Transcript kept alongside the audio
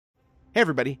Hey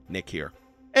everybody, Nick here.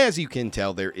 As you can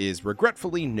tell, there is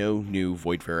regretfully no new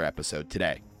Voidfarer episode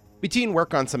today. Between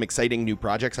work on some exciting new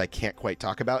projects I can't quite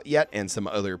talk about yet and some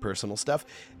other personal stuff,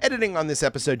 editing on this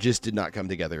episode just did not come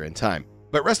together in time.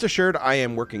 But rest assured, I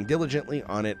am working diligently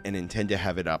on it and intend to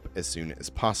have it up as soon as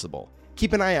possible.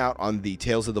 Keep an eye out on the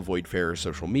Tales of the Voidfarer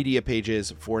social media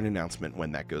pages for an announcement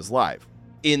when that goes live.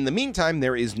 In the meantime,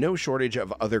 there is no shortage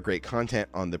of other great content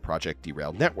on the Project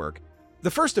Derailed network, the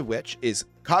first of which is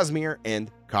Cosmere and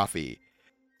Coffee.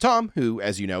 Tom, who,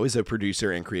 as you know, is a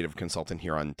producer and creative consultant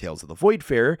here on Tales of the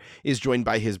Voidfarer, is joined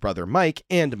by his brother Mike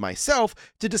and myself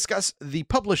to discuss the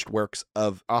published works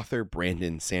of author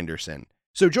Brandon Sanderson.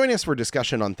 So join us for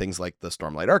discussion on things like the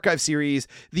Stormlight Archive series,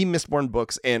 the Mistborn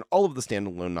books, and all of the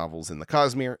standalone novels in the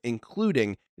Cosmere,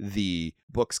 including the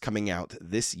books coming out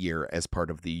this year as part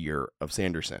of the Year of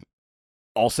Sanderson.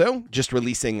 Also, just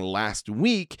releasing last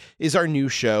week is our new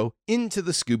show, Into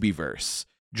the Scoobyverse.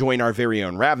 Join our very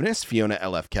own Ravenous, Fiona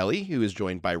L.F. Kelly, who is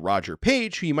joined by Roger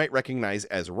Page, who you might recognize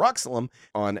as Roxalem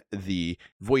on the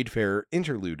Voidfarer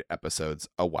interlude episodes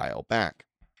a while back.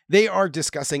 They are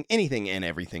discussing anything and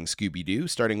everything Scooby-Doo,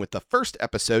 starting with the first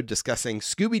episode discussing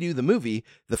Scooby-Doo the movie,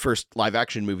 the first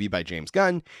live-action movie by James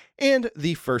Gunn, and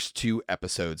the first 2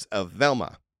 episodes of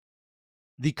Velma.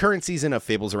 The current season of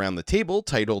Fables Around the Table,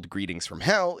 titled Greetings from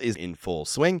Hell, is in full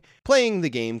swing, playing the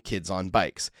game Kids on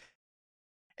Bikes.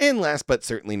 And last but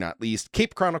certainly not least,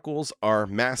 Cape Chronicles, our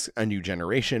Mask a New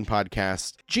Generation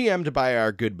podcast, GM'd by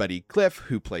our good buddy Cliff,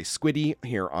 who plays Squiddy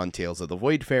here on Tales of the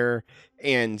Voidfarer,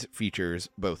 and features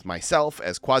both myself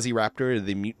as Quasiraptor,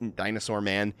 the mutant dinosaur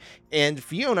man, and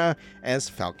Fiona as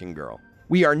Falcon Girl.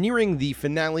 We are nearing the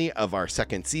finale of our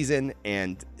second season,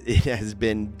 and it has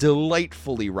been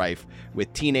delightfully rife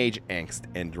with teenage angst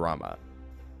and drama.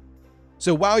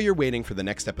 So while you're waiting for the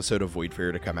next episode of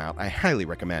Voidfarer to come out, I highly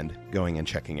recommend going and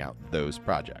checking out those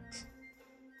projects.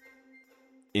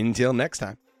 Until next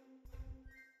time.